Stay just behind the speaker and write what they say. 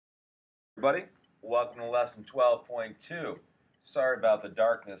Everybody, welcome to lesson 12.2. Sorry about the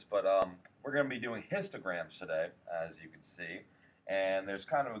darkness, but we're going to be doing histograms today, as you can see, and there's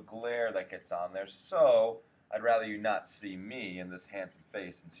kind of a glare that gets on there, so I'd rather you not see me in this handsome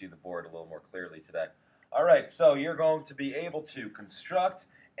face and see the board a little more clearly today. Alright, so you're going to be able to construct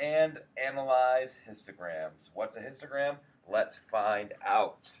and analyze histograms. What's a histogram? Let's find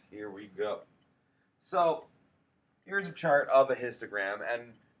out. Here we go. So, here's a chart of a histogram,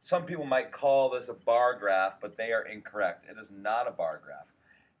 and some people might call this a bar graph, but they are incorrect. It is not a bar graph.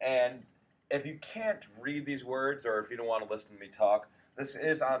 And if you can't read these words, or if you don't want to listen to me talk, this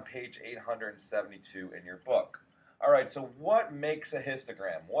is on page 872 in your book. All right, so what makes a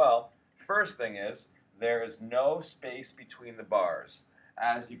histogram? Well, first thing is, there is no space between the bars.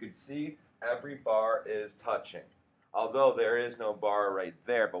 As you can see, every bar is touching. Although there is no bar right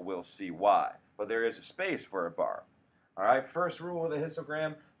there, but we'll see why. But there is a space for a bar. All right, first rule of the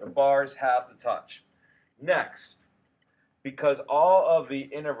histogram, the bars have to touch. Next, because all of the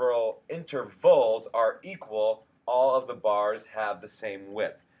intervals are equal, all of the bars have the same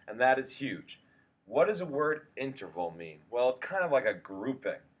width, and that is huge. What does the word interval mean? Well, it's kind of like a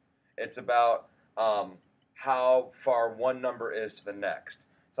grouping. It's about how far one number is to the next.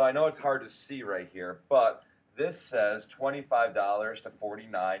 So I know it's hard to see right here, but this says $25 to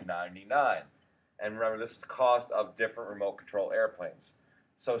 $49.99. And remember, this is the cost of different remote control airplanes.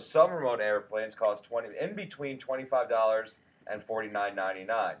 So some remote airplanes cost in between $25 and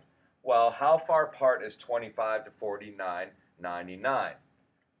 $49.99. Well, how far apart is 25 to $49.99?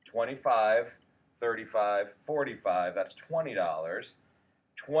 25, 35, 45, that's $20.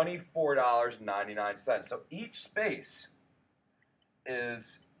 $24.99. So each space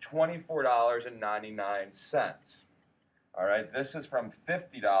is $24.99. All right, this is from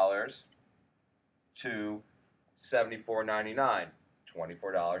 $50 to $74.99,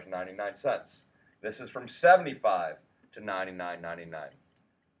 $24.99. This is from $75 to $99.99,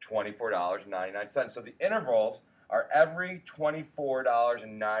 $24.99. So the intervals are every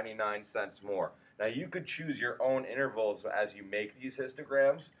 $24.99 more. Now you could choose your own intervals as you make these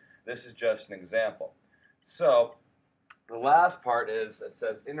histograms. This is just an example. So the last part is, it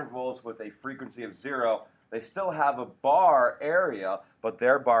says intervals with a frequency of 0. They still have a bar area, but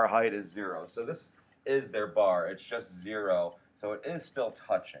their bar height is 0. So this is their bar. It's just 0, so it is still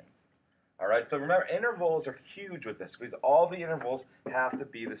touching. All right, so remember, intervals are huge with this because all the intervals have to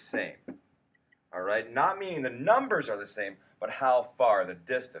be the same. All right, not meaning the numbers are the same, but how far, the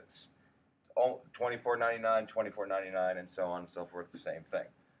distance. $24.99, $24.99, and so on and so forth, the same thing.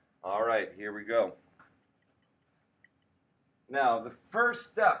 All right, here we go. Now, the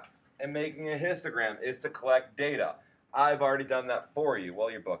first step in making a histogram is to collect data. I've already done that for you. Well,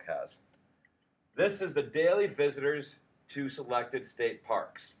 your book has. This is the daily visitors to selected state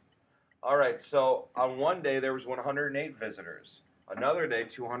parks. All right, so on one day there was 108 visitors. Another day,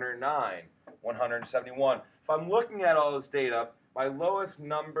 209, 171. If I'm looking at all this data, my lowest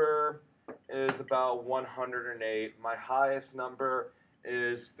number is about 108. My highest number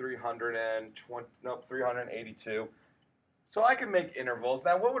is 382. So I can make intervals.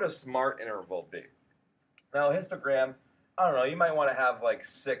 Now, what would a smart interval be? Now, a histogram, I don't know, you might want to have like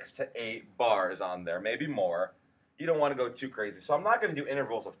 6 to 8 bars on there, maybe more. You don't want to go too crazy. So I'm not going to do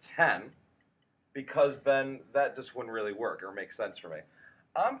intervals of 10 because then that just wouldn't really work or make sense for me.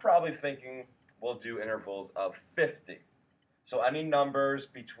 I'm probably thinking we'll do intervals of 50. So any numbers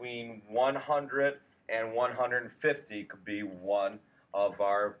between 100 and 150 could be one of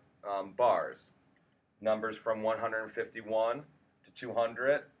our bars. Numbers from 151 to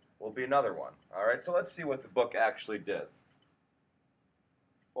 200 will be another one. All right, so let's see what the book actually did.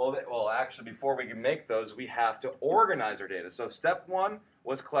 Well, actually, before we can make those, we have to organize our data. So step 1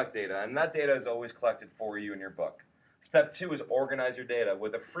 was collect data, and that data is always collected for you in your book. Step 2 is organize your data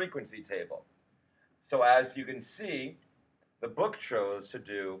with a frequency table. So as you can see, the book chose to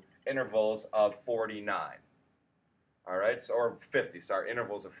do intervals of 49. All right, so, or 50, sorry,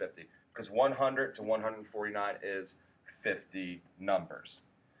 intervals of 50. Because 100 to 149 is 50 numbers.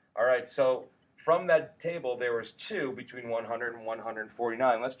 All right, so from that table, there was 2 between 100 and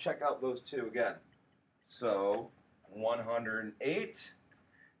 149. Let's check out those 2 again. So 108,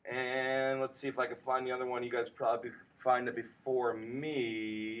 and let's see if I can find the other one. You guys probably find it before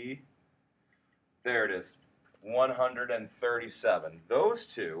me. There it is, 137. Those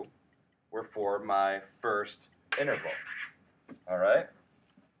 2 were for my first interval. All right.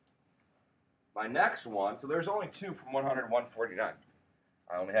 My next one, so there's only 2 from 100 to 149.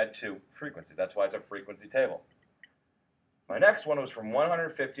 I only had 2 frequency. That's why it's a frequency table. My next one was from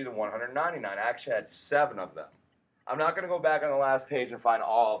 150 to 199. I actually had 7 of them. I'm not going to go back on the last page and find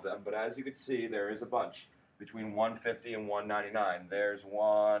all of them, but as you can see, there is a bunch between 150 and 199. There's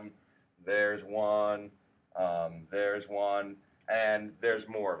one, there's one, there's one, and there's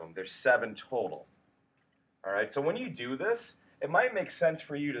more of them. There's 7 total. All right, so when you do this, it might make sense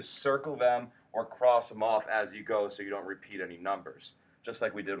for you to circle them or cross them off as you go so you don't repeat any numbers, just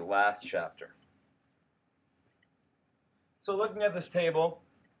like we did the last chapter. So looking at this table,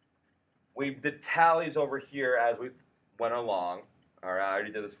 we did tallies over here as we went along. All right, I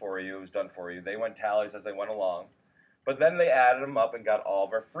already did this for you. It was done for you. They went tallies as they went along. But then they added them up and got all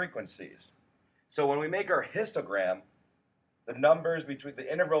of our frequencies. So when we make our histogram, the numbers between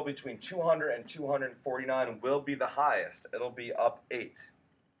the interval between 200 and 249 will be the highest. It'll be up 8.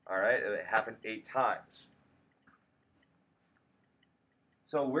 All right, it happened 8 times.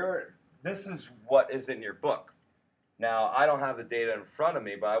 So this is what is in your book. Now, I don't have the data in front of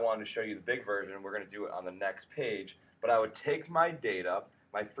me, but I wanted to show you the big version. We're going to do it on the next page. But I would take my data,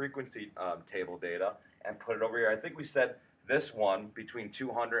 my frequency table data, and put it over here. I think we said this one between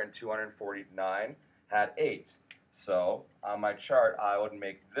 200 and 249 had 8. So on my chart, I would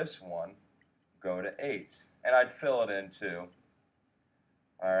make this one go to 8. And I'd fill it in too.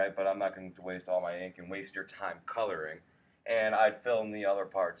 All right, but I'm not going to waste all my ink and waste your time coloring. And I'd fill in the other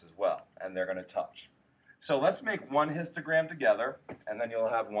parts as well, and they're going to touch. So let's make one histogram together, and then you'll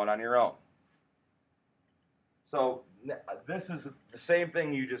have one on your own. So this is the same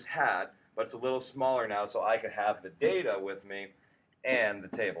thing you just had, but it's a little smaller now so I can have the data with me and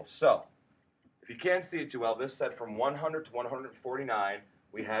the table. So if you can't see it too well, this said from 100 to 149,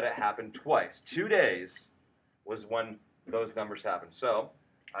 we had it happen twice. 2 days was when those numbers happened. So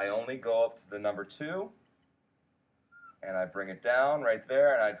I only go up to the number 2, and I bring it down right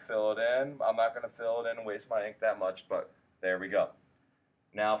there, and I'd fill it in. I'm not going to fill it in and waste my ink that much, but there we go.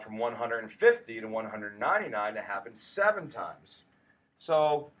 Now from 150 to 199, it happened 7 times.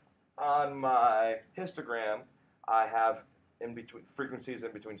 So on my histogram, I have in between frequencies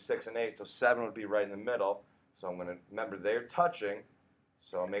in between 6 and 8, so 7 would be right in the middle. So I'm going to remember they're touching,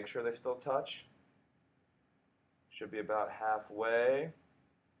 so I'll make sure they still touch. Should be about halfway,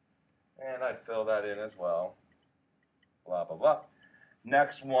 and I'd fill that in as well. Blah, blah, blah.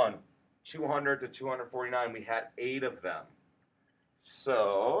 Next one, 200 to 249, we had 8 of them.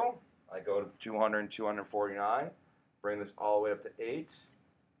 So I go to 200 and 249, bring this all the way up to 8,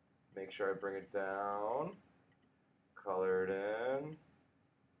 make sure I bring it down, color it in,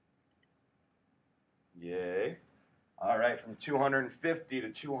 yay. All right, from 250 to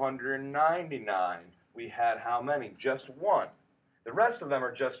 299, we had how many? Just 1. The rest of them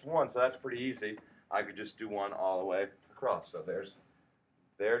are just 1, so that's pretty easy. I could just do 1 all the way across. So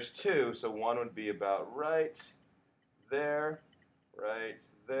there's 2, so 1 would be about right there,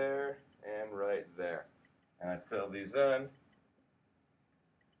 and right there. And I'd fill these in.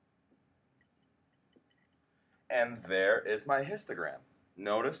 And there is my histogram.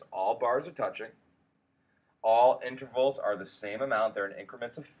 Notice all bars are touching. All intervals are the same amount. They're in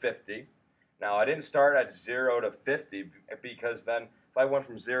increments of 50. Now, I didn't start at 0 to 50 because then if I went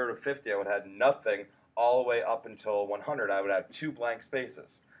from 0 to 50, I would have nothing all the way up until 100. I would have 2 blank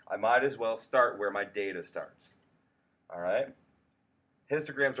spaces. I might as well start where my data starts. All right?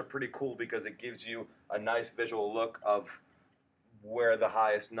 Histograms are pretty cool because it gives you a nice visual look of where the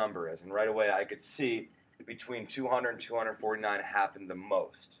highest number is. And right away, I could see between 200 and 249 happened the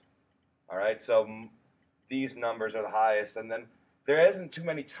most. All right? So these numbers are the highest. And then there isn't too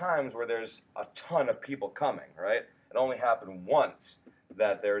many times where there's a ton of people coming, right? It only happened once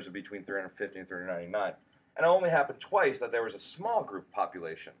that there was between 350 and 399. And it only happened twice that there was a small group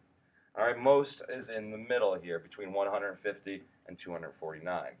population. All right, most is in the middle here, between 150 and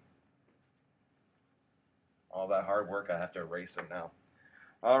 249. All that hard work, I have to erase it now.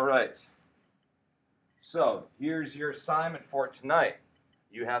 All right. So here's your assignment for tonight.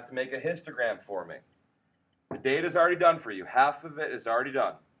 You have to make a histogram for me. The data's already done for you. Half of it is already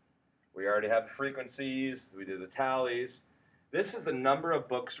done. We already have the frequencies. We did the tallies. This is the number of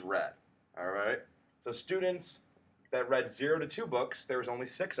books read. All right. So students that read 0 to 2 books, there was only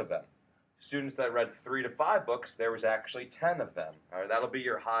 6 of them. Students that read 3 to 5 books, there was actually 10 of them. All right. That'll be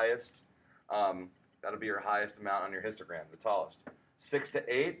your highest. That'll be your highest amount on your histogram, the tallest. 6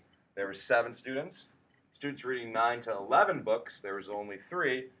 to 8, there were 7 students. Students reading 9 to 11 books, there was only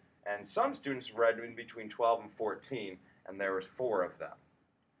 3. And some students read in between 12 and 14, and there was 4 of them.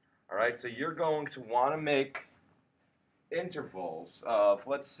 All right, so you're going to want to make intervals of,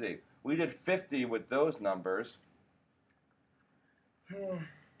 let's see, we did 50 with those numbers.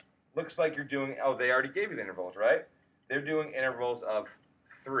 Looks like you're doing, oh, they already gave you the intervals, right? They're doing intervals of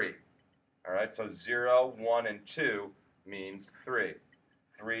 3. All right, so 0, 1, and 2 means 3.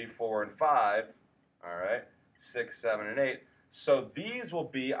 3, 4, and 5, all right, 6, 7, and 8. So these will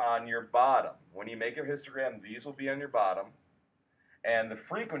be on your bottom. When you make your histogram, these will be on your bottom, and the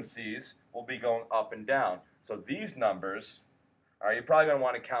frequencies will be going up and down. So these numbers, all right, you're probably going to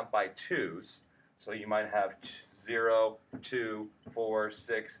want to count by twos. So you might have 0, 2, 4,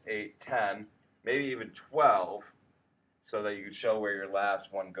 6, 8, 10, maybe even 12, so that you can show where your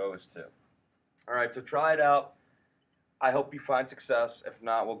last one goes to. All right, so try it out. I hope you find success. If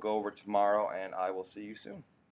not, we'll go over tomorrow, and I will see you soon.